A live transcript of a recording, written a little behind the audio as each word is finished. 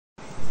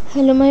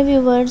Hello my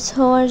viewers,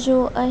 how are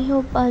you? I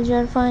hope all you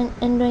are fine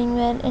and doing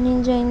well and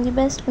enjoying the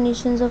best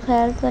conditions of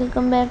health.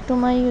 Welcome back to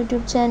my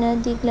YouTube channel,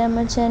 the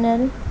Glamour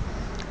channel.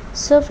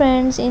 So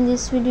friends, in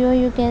this video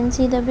you can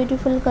see the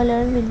beautiful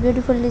color with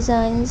beautiful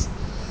designs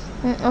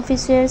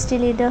office wear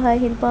stiletto high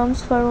heel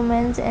pumps for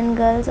women and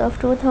girls of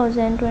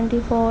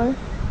 2024.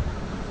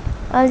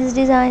 All these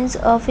designs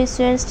of office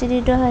wear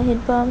stiletto high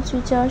heel pumps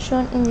which are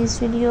shown in this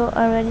video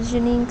are very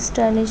unique,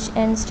 stylish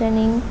and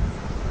stunning.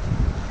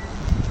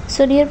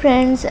 So dear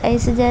friends, I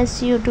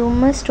suggest you to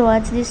must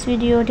watch this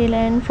video till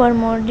end for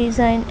more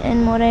design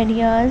and more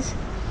ideas,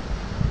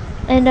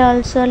 and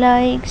also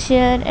like,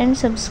 share and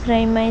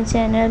subscribe my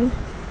channel.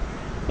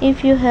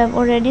 If you have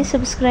already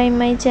subscribed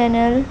my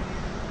channel,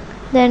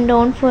 then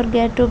don't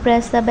forget to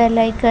press the bell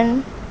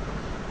icon.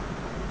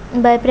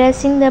 By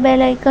pressing the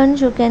bell icon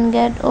you can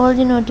get all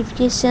the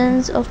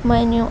notifications of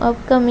my new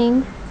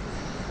upcoming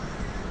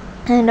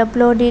and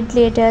uploaded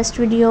latest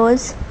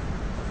videos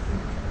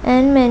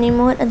and many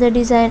more other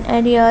design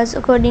ideas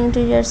according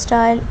to your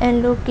style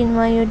and look in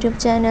my YouTube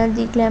channel,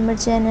 the Glamour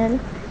channel.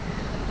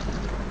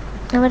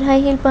 Our high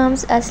heel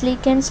pumps are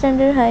sleek and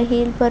standard high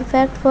heel,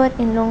 perfect for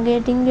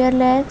elongating your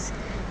legs,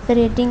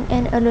 creating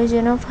an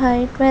illusion of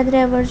height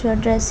wherever you are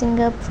dressing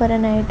up for a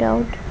night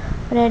out,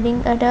 or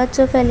adding a touch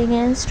of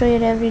elegance to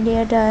your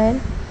everyday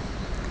attire.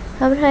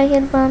 Our high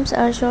heel pumps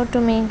are sure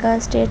to make a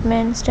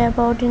statement. Step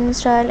out in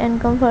style and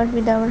comfort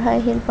with our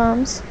high heel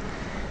pumps.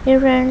 Dear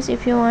friends,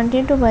 if you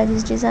wanted to buy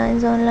these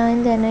designs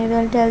online, then I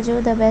will tell you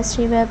the best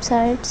 3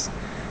 websites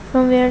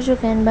from where you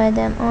can buy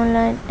them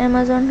online: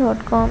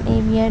 Amazon.com,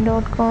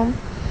 ABI.com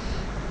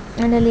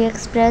and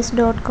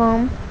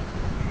AliExpress.com.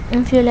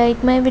 If you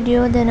like my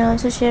video, then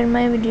also share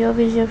my video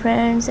with your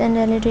friends and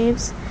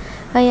relatives.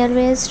 I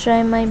always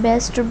try my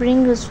best to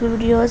bring useful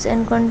videos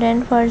and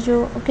content for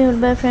you. Okay,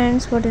 goodbye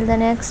friends, until the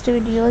next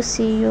video,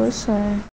 see you soon.